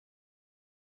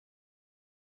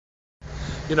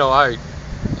I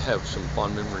have some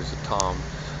fond memories of Tom.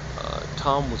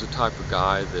 Tom was the type of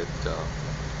guy that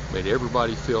made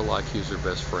everybody feel like he was their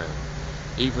best friend.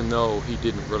 Even though he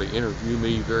didn't really interview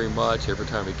me very much, every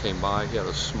time he came by, he had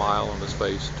a smile on his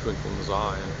face, a twinkle in his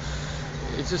eye.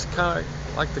 And it's just kind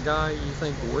of like the guy you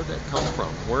think, where'd that come from?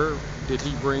 Where did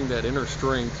he bring that inner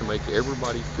strength to make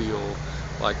everybody feel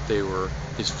like they were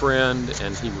his friend,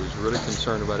 and he was really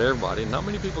concerned about everybody? And not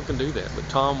many people can do that, but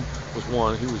Tom was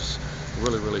one. He was a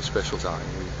really, really special guy,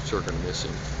 and we're sure going to miss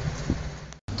him.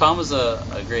 Tom was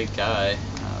a great guy.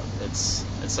 It's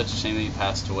such a shame that he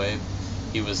passed away.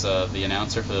 He was the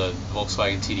announcer for the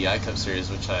Volkswagen TDI Cup Series,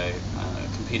 which I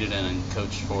competed in and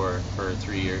coached for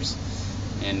 3 years.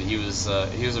 And he was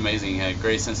amazing. He had a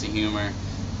great sense of humor.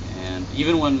 And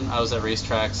even when I was at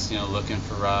racetracks, looking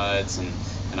for rides,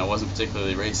 and I wasn't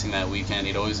particularly racing that weekend,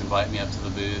 he'd always invite me up to the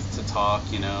booth to talk,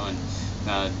 and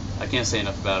I can't say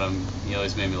enough about him. He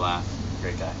always made me laugh.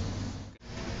 Great guy.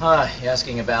 You're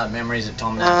asking about memories of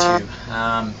Tom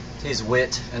Hnatiw. His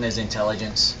wit and his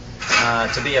intelligence.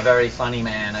 To be a very funny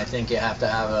man, I think you have to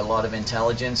have a lot of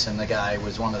intelligence, and the guy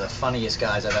was one of the funniest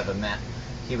guys I've ever met.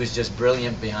 He was just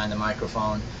brilliant behind the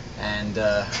microphone, and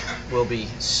will be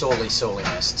sorely, sorely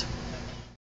missed.